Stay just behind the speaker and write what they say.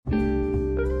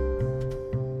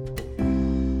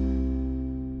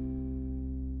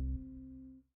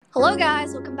Hello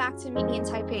guys, welcome back to Meet Me in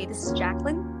Taipei. This is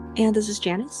Jacqueline. And this is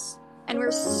Janice. And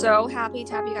we're so happy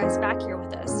to have you guys back here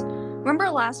with us. Remember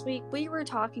last week we were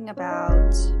talking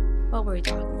about... What were we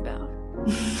talking about?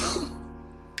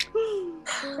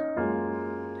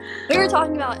 We were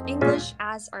talking about English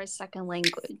as our second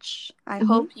language. I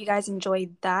hope you guys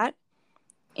enjoyed that.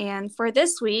 And for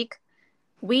this week,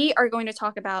 we are going to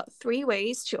talk about 3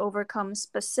 ways to overcome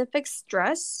specific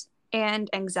stress and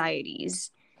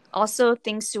anxieties. Also,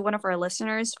 thanks to one of our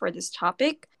listeners for this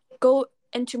topic, go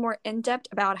into more in-depth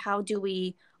about how do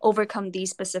we overcome these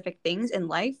specific things in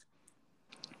life.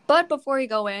 But before we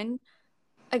go in,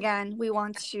 again, we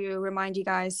want to remind you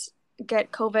guys,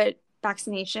 get COVID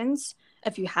vaccinations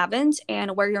if you haven't,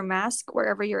 and wear your mask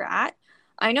wherever you're at.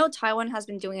 I know Taiwan has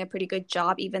been doing a pretty good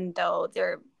job, even though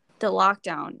the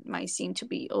lockdown might seem to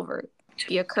be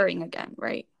occurring again,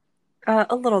 right?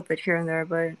 A little bit here and there,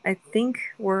 but I think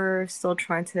we're still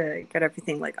trying to get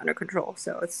everything under control.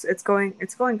 So it's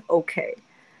going okay.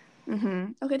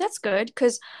 Okay, that's good,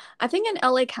 because I think in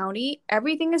LA County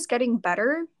everything is getting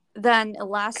better than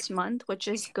last month, which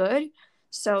is good.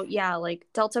 So yeah,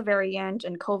 Delta variant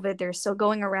and COVID, they're still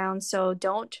going around. So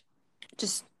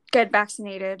just get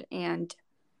vaccinated. And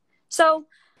so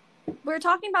we're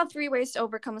talking about 3 ways to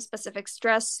overcome specific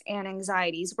stress and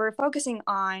anxieties. We're focusing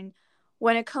on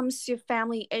when it comes to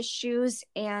family issues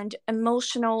and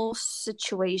emotional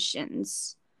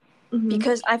situations.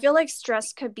 Because I feel like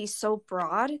stress could be so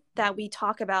broad that we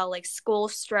talk about school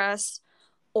stress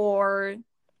or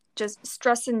just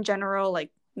stress in general,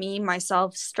 me,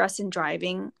 myself, stress in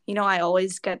driving. I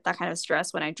always get that kind of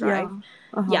stress when I drive.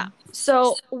 Yeah.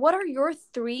 So what are your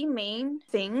 3 main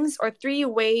things or 3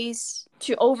 ways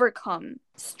to overcome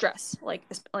stress,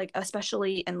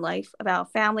 especially in life,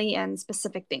 about family and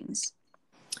specific things?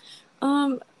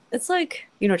 It's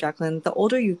Jacqueline, the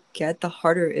older you get, the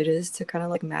harder it is to kind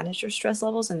of manage your stress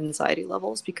levels and anxiety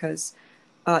levels, because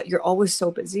you're always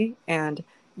so busy, and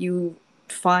you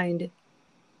find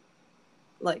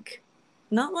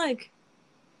not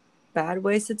bad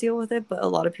ways to deal with it, but a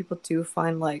lot of people do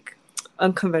find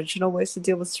unconventional ways to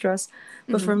deal with stress.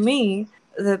 But for me,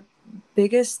 the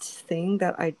biggest thing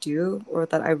that I do, or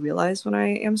that I realize when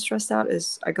I am stressed out,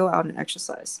 is I go out and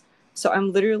exercise. So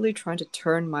I'm literally trying to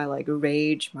turn my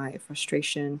rage, my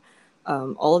frustration,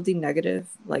 all of the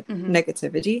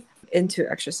negativity into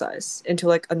exercise,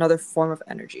 into another form of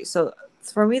energy. So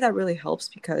for me, that really helps,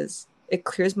 because it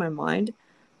clears my mind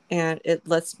and it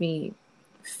lets me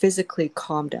physically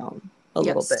calm down a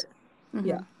little bit.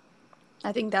 Yeah.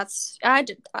 I think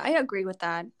I agree with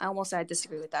that. I almost said I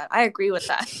disagree with that. I agree with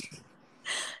that.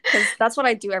 Because that's what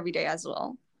I do every day as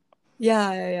well.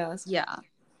 Yeah.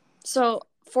 So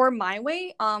for my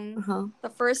way,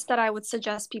 the first that I would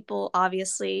suggest people,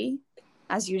 obviously,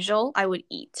 as usual, I would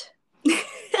eat.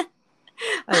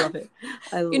 I love it.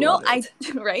 I love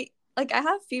it. Right? I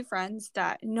have a few friends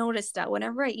that notice that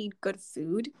whenever I eat good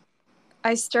food,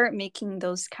 I start making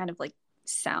those kind of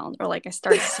sound, or I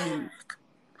start singing.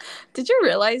 Did you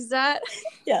realize that?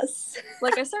 Yes.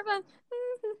 I start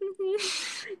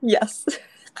Yes.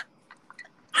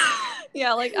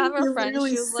 Yeah, I have a friend, she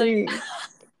was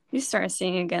you start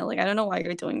singing again. I don't know why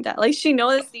you're doing that. She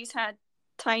noticed these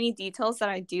tiny details that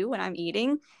I do when I'm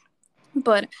eating.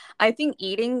 But I think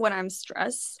eating when I'm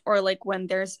stressed, or when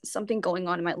there's something going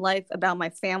on in my life about my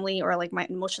family, or my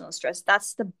emotional stress,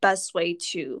 that's the best way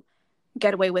to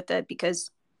get away with it,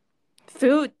 because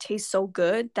food tastes so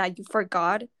good that you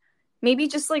forgot. Maybe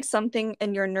just something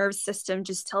in your nervous system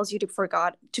just tells you to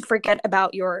forget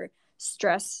about your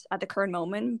stress at the current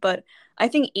moment. But I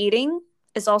think eating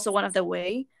is also one of the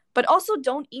way. But also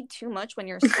don't eat too much when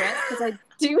you're stressed, because I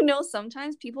do know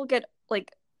sometimes people get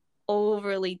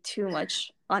overly too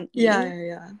much on eating.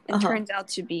 Yeah. It turns out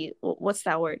to be, what's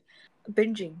that word?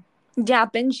 Binging. Yeah,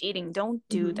 binge eating. Don't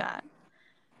do that.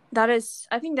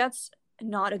 I think that's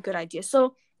not a good idea.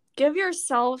 So give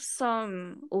yourself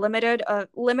some limited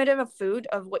of food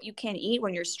of what you can eat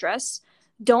when you're stressed.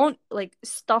 Don't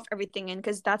stuff everything in,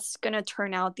 because that's gonna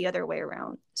turn out the other way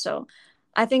around. So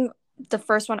I think the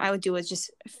first one I would do is just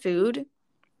food.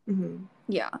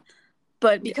 Yeah.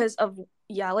 But because of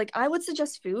I would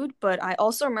suggest food, but I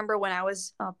also remember when I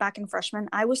was back in freshman,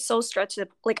 I was so stressed to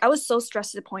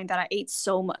the point that I ate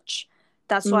so much.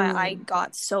 That's why I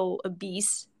got so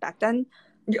obese back then.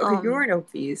 Okay, you weren't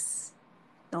obese.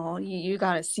 No, you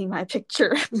gotta see my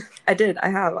picture. I did. I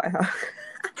have.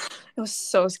 It was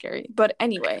so scary. But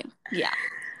anyway, yeah.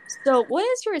 So what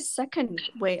is your second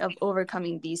way of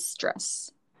overcoming these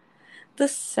stress? The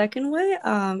second way,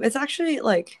 it's actually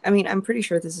I'm pretty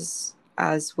sure this is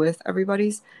as with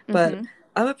everybody's, but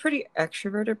I'm a pretty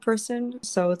extroverted person,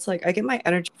 so it's like I get my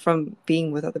energy from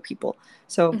being with other people.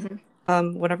 So, Hmm.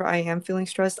 whenever I am feeling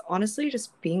stressed, honestly,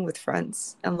 just being with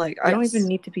friends, and like I don't even Yes.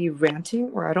 need to be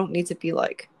ranting or I don't need to be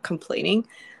like complaining.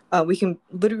 We can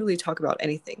literally talk about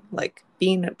anything, like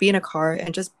be in a car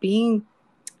and just being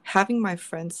having my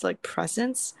friends like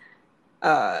presence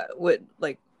would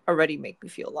like already make me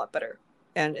feel a lot better.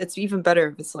 And it's even better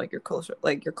if it's like your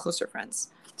closer friends.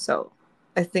 So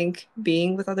I think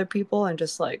being with other people and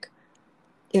just like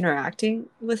interacting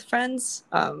with friends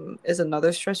is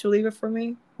another stress reliever for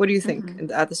me. What do you think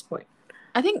Hmm. at this point?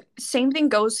 I think same thing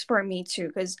goes for me too,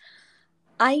 because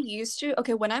I used to,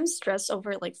 okay, when I'm stressed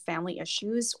over like family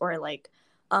issues or like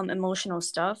emotional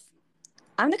stuff,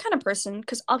 I'm the kind of person,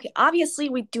 because okay, obviously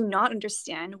we do not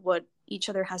understand what each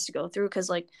other has to go through, because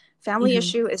like family Hmm.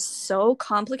 issue is so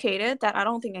complicated that I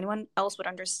don't think anyone else would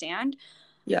understand.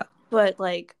 Yeah. But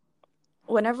like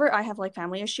whenever I have like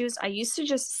family issues, I used to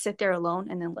just sit there alone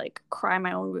and then like cry in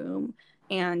my own room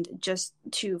and just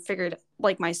to figure it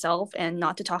like myself and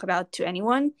not to talk about it to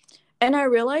anyone. And I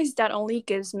realized that only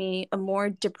gives me a more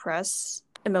depressed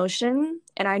emotion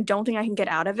and I don't think I can get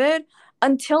out of it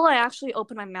until I actually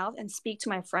open my mouth and speak to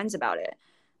my friends about it.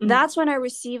 Hmm. That's when I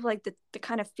receive like the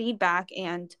kind of feedback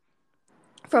and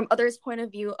from others' point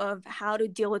of view of how to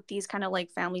deal with these kind of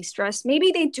like family stress.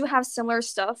 Maybe they do have similar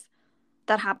stuff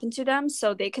that happened to them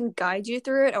so they can guide you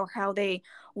through it or how they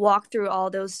walk through all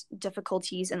those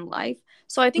difficulties in life.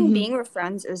 So I think Hmm. being with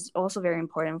friends is also very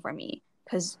important for me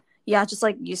because yeah, just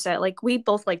like you said, like we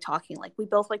both like talking, like we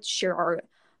both like to share our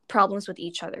problems with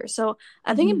each other. So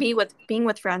I think Hmm. being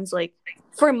with friends, like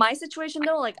for my situation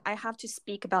though, like I have to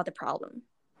speak about the problem.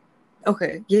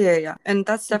 Okay. Yeah, yeah, yeah. And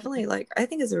that's Hmm. definitely like I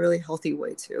think is a really healthy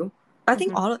way too. I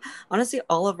think Hmm. honestly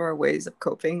all of our ways of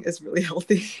coping is really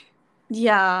healthy.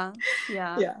 Yeah,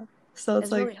 yeah, Yeah. So it's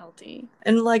it's really like, healthy.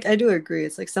 and like I do agree.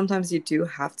 It's like sometimes you do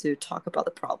have to talk about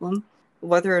the problem,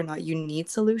 whether or not you need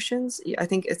solutions. I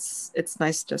think it's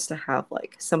nice just to have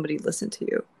like somebody listen to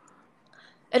you.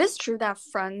 It is true that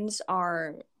friends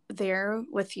are there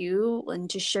with you and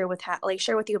to share with like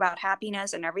share with you about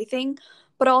happiness and everything,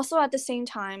 but also at the same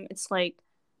time, it's like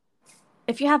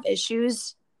if you have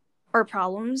issues or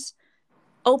problems,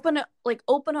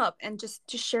 open up and just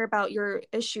share about your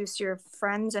issues to your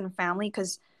friends and family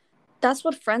because that's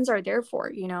what friends are there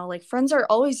for. You know, like friends are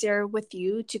always there with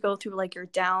you to go through like your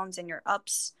downs and your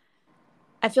ups.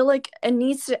 I feel like it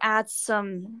needs to add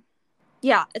some,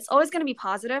 yeah, it's always going to be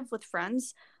positive with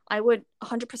friends. I would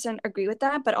 100% agree with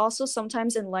that. But also,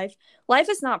 sometimes in life, life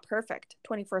is not perfect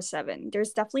 24/7.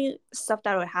 There's definitely stuff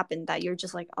that would happen that you're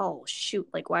just like, oh, shoot,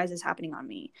 like, why is this happening on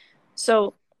me?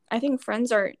 So I think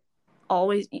friends are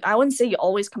always, I wouldn't say you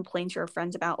always complain to your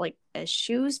friends about like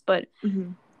issues, but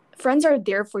Hmm. friends are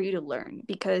there for you to learn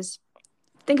because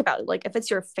think about it like if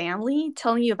it's your family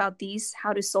telling you about these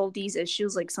how to solve these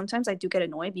issues like sometimes I do get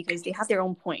annoyed because they have their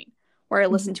own point where I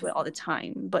listen to Hmm. it all the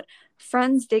time but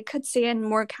friends they could say it in a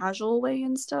more casual way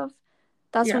and stuff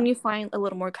that's when Yeah. you find a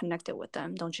little more connected with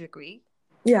them, don't you agree?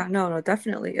 Yeah, no, no,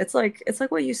 definitely. It's like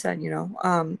what you said, you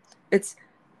know. It's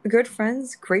good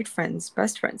friends, great friends,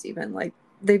 best friends even. Like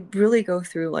they really go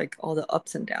through like all the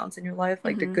ups and downs in your life,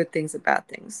 like the Mm-hmm. good things and bad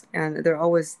things, and they're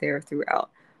always there throughout.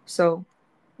 So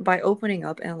by opening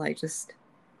up and like just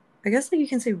I guess like you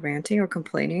can say ranting or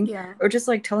complaining Yeah. or just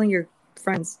like telling your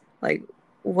friends like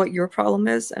what your problem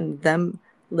is and them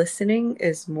listening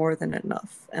is more than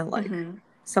enough. And like Mm-hmm.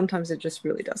 sometimes it just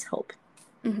really does help.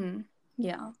 Mm-hmm.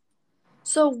 Yeah.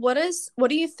 So what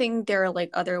do you think there are like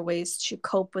other ways to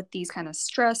cope with these kind of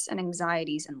stress and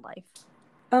anxieties in life?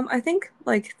 I think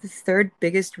like the third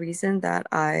biggest reason that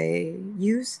I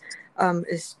use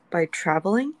is by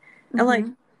traveling. And like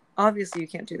Mm-hmm. obviously you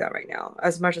can't do that right now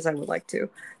as much as I would like to,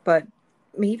 but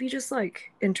maybe just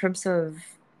like in terms of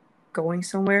going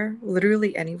somewhere,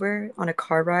 literally anywhere on a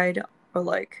car ride or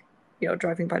like, you know,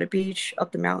 driving by the beach,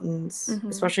 up the mountains, Mm-hmm.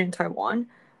 especially in Taiwan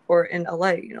or in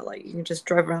LA, you know, like you can just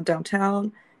drive around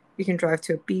downtown, you can drive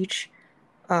to a beach,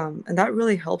 and that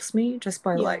really helps me just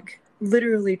by Yeah. like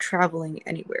literally traveling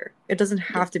anywhere. It doesn't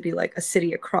Yeah. have to be like a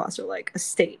city across or like a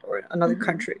state or another Mm-hmm.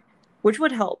 country, which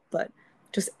would help, but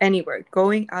just anywhere,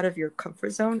 going out of your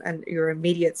comfort zone and your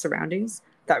immediate surroundings,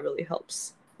 that really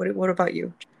helps. What about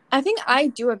you? I think I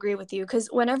do agree with you because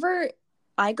whenever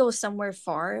I go somewhere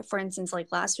far, for instance,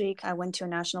 like last week, I went to a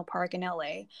national park in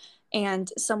LA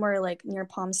and somewhere like near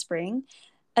Palm Spring.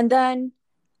 And then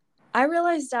I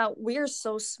realized that we are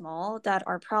so small that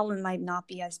our problem might not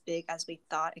be as big as we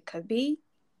thought it could be.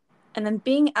 And then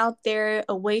being out there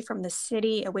away from the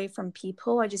city, away from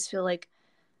people, I just feel like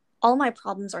all my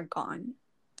problems are gone.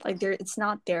 Like there it's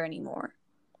not there anymore.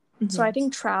 So I Hmm.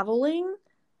 think traveling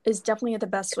is definitely the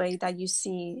best way that you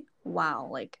see, wow,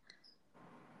 like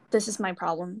this is my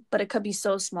problem. But it could be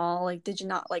so small. Like, did you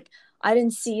not, like, I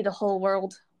didn't see the whole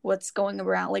world, what's going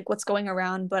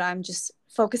around, but I'm just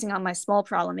focusing on my small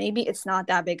problem. Maybe it's not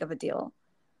that big of a deal.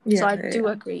 So Yeah, I yeah, do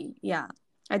yeah. agree. Yeah.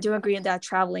 I do agree that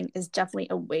traveling is definitely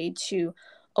a way to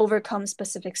overcome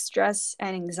specific stress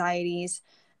and anxieties.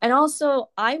 And also,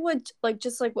 I would like,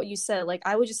 just like what you said, like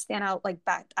I would just stand out like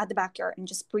back at the backyard and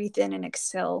just breathe in and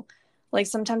exhale. Like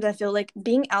sometimes I feel like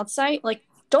being outside, like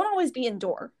don't always be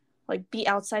indoor, like be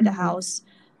outside the Mhm. house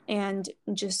and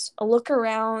just look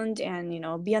around and,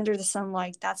 be under the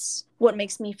sunlight. That's what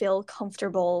makes me feel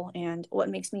comfortable and what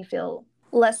makes me feel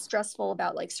less stressful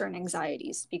about like certain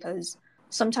anxieties, because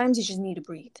sometimes you just need to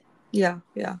breathe. Yeah,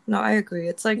 yeah. No, I agree.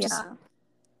 It's like just Yeah.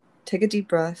 take a deep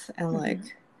breath and Hmm.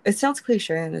 like it sounds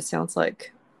cliche and it sounds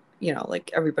like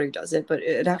like everybody does it, but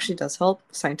it Yeah. actually does help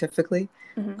scientifically.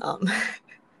 Hmm. Um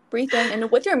Breathe in and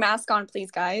with your mask on,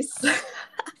 please, guys.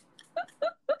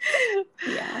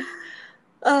 Yeah.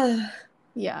 uh Yeah.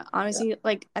 yeah, Honestly,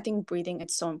 like I think breathing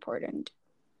it's so important.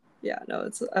 yeah, no,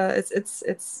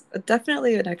 it's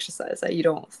definitely an exercise that you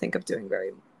don't think of doing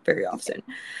very very often.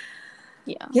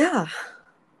 Yeah. Yeah.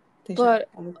 Deja. But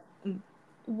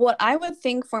what I would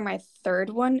think for my third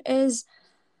one is,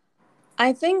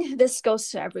 I think this goes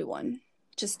to everyone,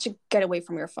 just to get away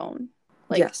from your phone.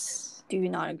 Like, Yes. do you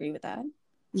not agree with that?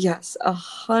 Yes,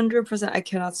 100%. I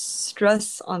cannot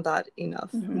stress on that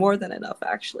enough. More Hmm. than enough,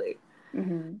 actually.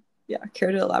 Hmm. Yeah,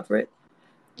 care to elaborate?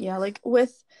 Yeah, like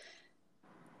with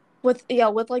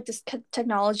like this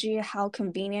technology, how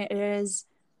convenient it is.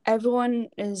 Everyone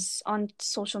is on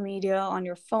social media on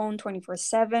your phone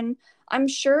 24/7. I'm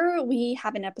sure we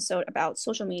have an episode about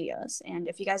social medias, and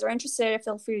if you guys are interested,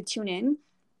 feel free to tune in.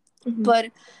 Hmm.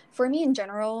 But for me in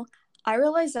general, I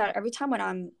realize that every time when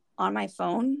I'm on my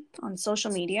phone on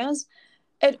social medias,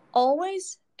 it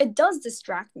does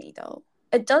distract me though.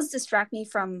 It does distract me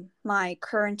from my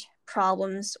current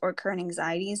problems or current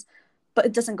anxieties, but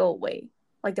it doesn't go away.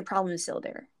 Like the problem is still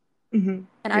there. Hmm.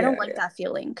 And I Yeah, don't like yeah. that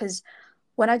feeling, because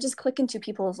when I just click into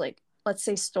people's, like, let's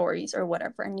say stories or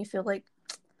whatever, and you feel like,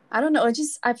 I don't know,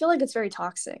 I feel like it's very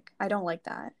toxic. I don't like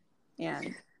that.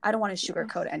 And I don't want to Yeah.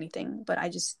 sugarcoat anything, but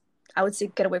I would say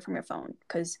get away from your phone,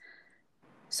 because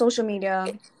social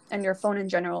media and your phone in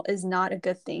general is not a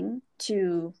good thing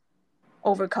to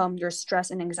overcome your stress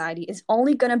and anxiety. It's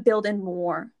only going to build in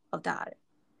more of that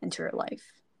into your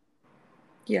life.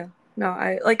 Yeah. No,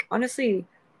 I like honestly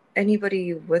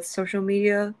anybody with social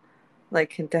media like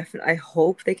can definitely I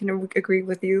hope they can agree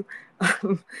with you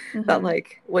um, that Mm-hmm.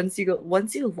 like once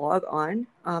you log on,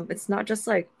 it's not just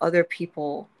like other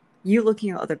people you looking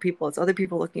at other people, it's other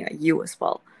people looking at you as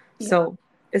well. Yeah. So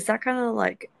it's that kind of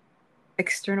like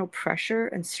external pressure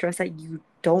and stress that you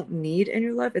don't need in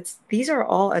your life. It's these are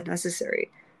all unnecessary.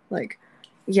 Like,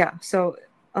 yeah. So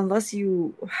unless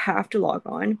you have to log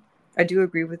on, I do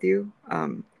agree with you.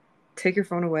 Take your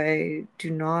phone away. Do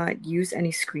not use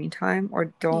any screen time, or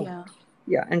don't. Yeah.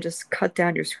 Yeah, and just cut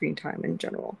down your screen time in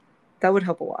general. That would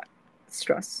help a lot.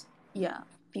 Stress. Yeah.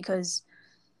 Because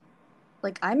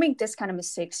like I make this kind of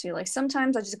mistakes too. Like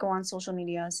sometimes I just go on social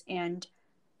medias and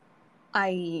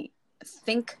I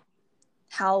think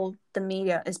how the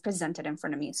media is presented in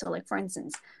front of me. So like for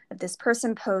instance, if this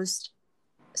person posts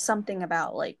something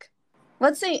about like,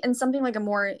 let's say in something like a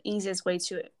more easiest way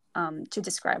to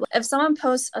describe. If someone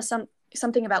posts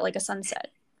something about like a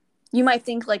sunset, you might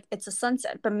think like it's a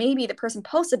sunset, but maybe the person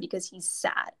posted because he's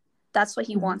sad. That's why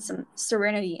he Mhm. wants some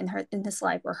serenity in his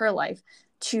life or her life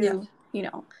Yeah.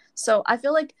 to, So I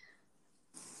feel like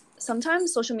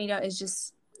sometimes social media is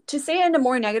just, to say it in a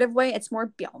more negative way, it's more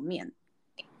表面.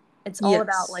 It's all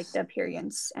about like Yes. the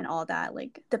appearance and all that.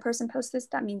 Like the person posts this,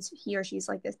 that means he or she's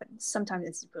like this, but sometimes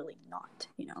it's really not.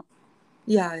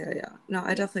 Yeah, yeah, yeah. No, I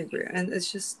Yeah. definitely agree. And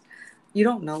it's just you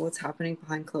don't know what's happening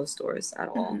behind closed doors at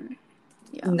all. Hmm.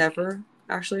 Yeah. Never,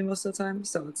 actually, most of the time.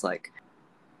 So it's like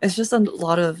it's just a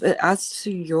lot of it adds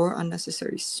to your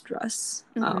unnecessary stress.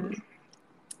 Hmm.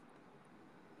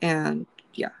 And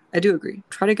yeah, I do agree.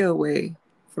 Try to go away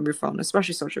from your phone,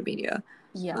 especially social media,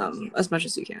 Yeah. as much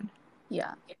as you can.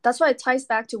 Yeah. That's why it ties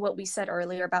back to what we said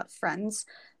earlier about friends,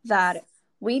 that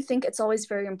we think it's always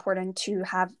very important to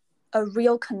have a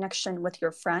real connection with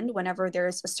your friend whenever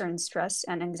there's a certain stress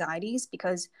and anxieties,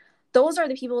 because those are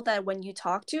the people that when you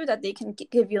talk to, that they can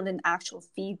give you an actual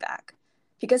feedback.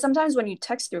 Because sometimes when you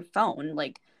text your phone,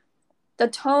 like the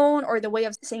tone or the way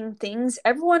of saying things,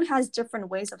 everyone has different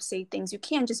ways of saying things. You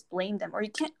can't just blame them, or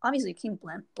you can't, obviously you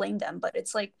can't blame them, but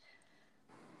it's like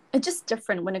it's just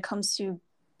different when it comes to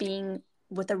being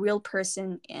with a real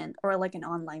person and or like an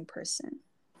online person.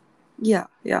 Yeah,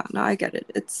 yeah. No, I get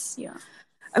it. It's, Yeah.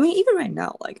 I mean, even right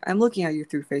now, like I'm looking at you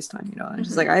through FaceTime, you know, and it's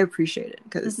just like I appreciate it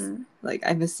because like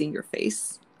I miss seeing your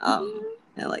face. And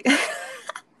like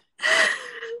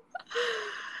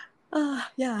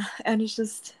yeah, and it's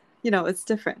just, you know, it's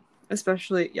different.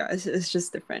 Especially, yeah, it's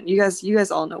just different. You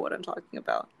guys all know what I'm talking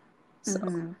about.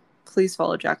 So please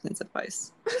follow Jacqueline's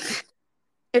advice.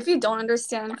 If you don't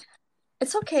understand,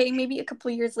 it's okay. Maybe a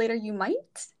couple years later you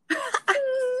might.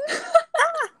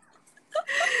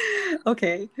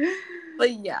 Okay.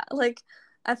 But yeah, like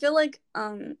I feel like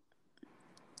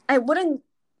I wouldn't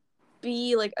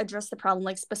be like address the problem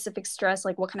like specific stress,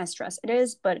 like what kind of stress it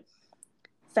is, but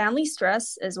family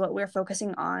stress is what we're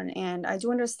focusing on. And I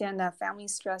do understand that family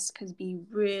stress could be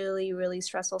really, really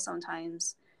stressful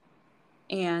sometimes.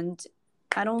 And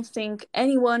I don't think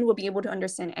anyone will be able to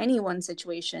understand anyone's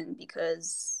situation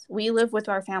because we live with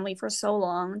our family for so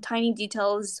long. Tiny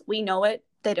details, we know it,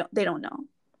 they don't know.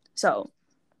 So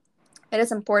it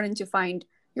is important to find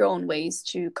your own ways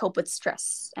to cope with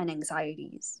stress and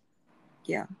anxieties.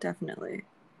 Yeah, definitely.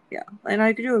 Yeah, and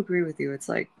I do agree with you. It's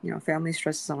like, you know, family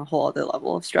stress is on a whole other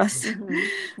level of stress.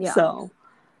 Yeah. So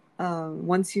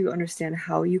once you understand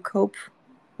how you cope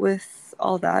with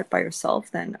all that by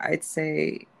yourself, then I'd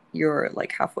say you're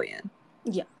like halfway in.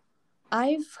 Yeah.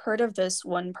 I've heard of this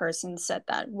one person said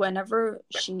that whenever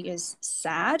she is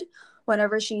sad,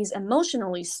 whenever she's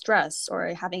emotionally stressed or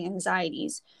having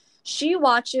anxieties, she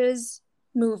watches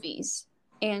movies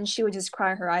and she would just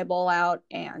cry her eyeball out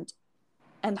and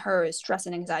her stress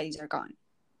and anxieties are gone.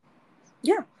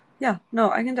 Yeah. Yeah.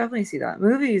 No, I can definitely see that.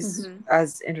 Movies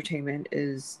as entertainment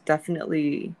is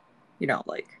definitely, you know,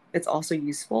 like it's also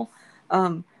useful.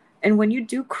 And when you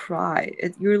do cry,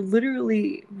 you're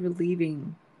literally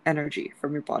relieving energy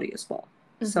from your body as well.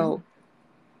 So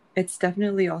it's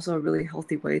definitely also a really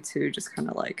healthy way to just kind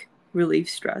of like relieve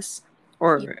stress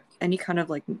or any kind of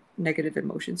like negative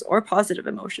emotions or positive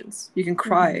emotions. You can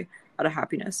cry out of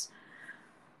happiness.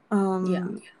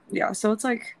 Yeah. So it's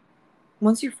like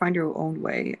once you find your own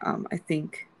way, I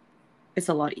think it's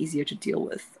a lot easier to deal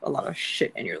with a lot of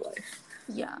shit in your life.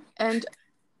 Yeah. And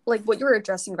like what you were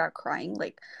addressing about crying,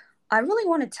 like I really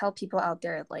want to tell people out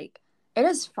there, like, it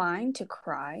is fine to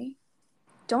cry.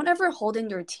 Don't ever hold in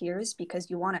your tears because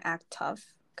you want to act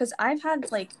tough. Because I've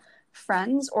had like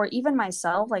friends or even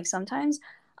myself, like sometimes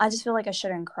I just feel like I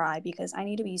shouldn't cry because I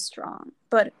need to be strong.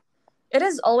 But it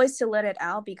is always to let it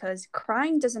out because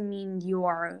crying doesn't mean you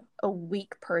are a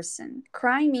weak person.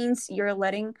 Crying means you're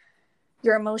letting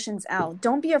your emotions out.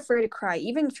 Don't be afraid to cry.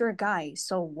 Even if you're a guy,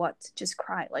 so what? Just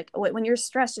cry. Like when you're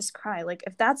stressed, just cry. Like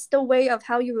if that's the way of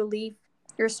how you relieve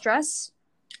your stress,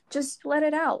 just let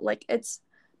it out. Like it's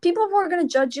people who are gonna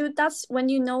judge you, that's when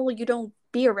you know you don't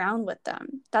be around with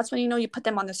them. That's when you know you put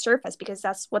them on the surface because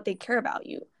that's what they care about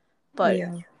you. But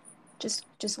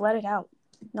just let it out.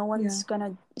 No one's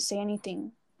gonna say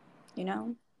anything, you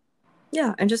know?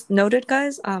 Yeah, and just noted,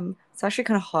 guys, it's actually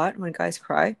kind of hot when guys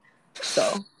cry.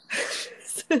 So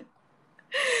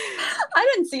I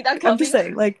didn't see that coming. I'm just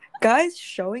saying, like, guys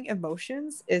showing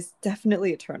emotions is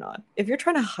definitely a turn on. If you're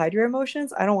trying to hide your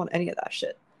emotions, I don't want any of that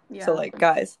shit. Yeah. So, like,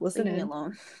 guys, listen in.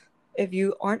 Alone. If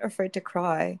you aren't afraid to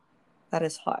cry, that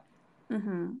is hot.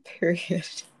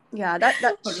 Period. Yeah,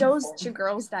 that shows to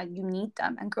girls that you need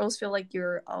them, and girls feel like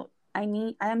you're. Oh,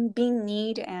 I'm being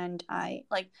need, and I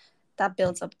like that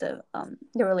builds up the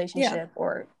relationship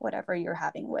or whatever you're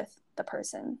having with the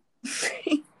person.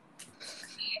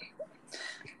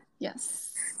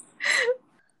 Yes.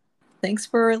 Thanks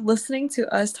for listening to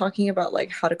us talking about like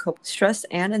how to cope with stress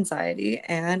and anxiety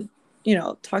and, you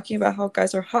know, talking about how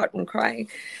guys are hot when crying.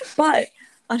 But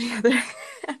on the other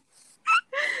hand,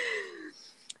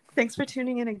 thanks for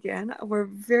tuning in again. We're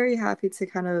very happy to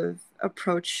kind of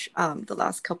approach the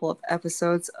last couple of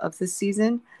episodes of this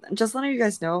season. Just letting you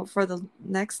guys know for the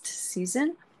next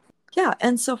season. Yeah,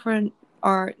 and so for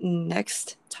our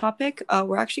next topic,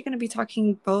 we're actually going to be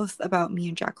talking both about me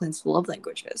and Jacqueline's love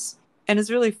languages. And it's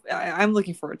really, I'm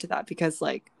looking forward to that because,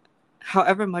 like,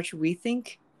 however much we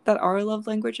think that our love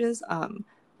languages,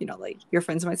 you know, like your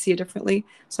friends might see it differently.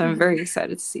 So I'm very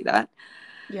excited to see that.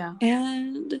 Yeah.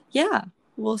 And yeah,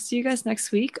 we'll see you guys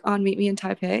next week on Meet Me in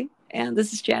Taipei. And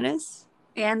this is Janice.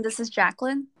 And this is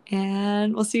Jacqueline.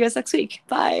 And we'll see you guys next week.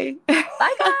 Bye.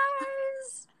 Bye,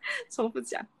 guys. 重复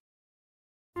讲。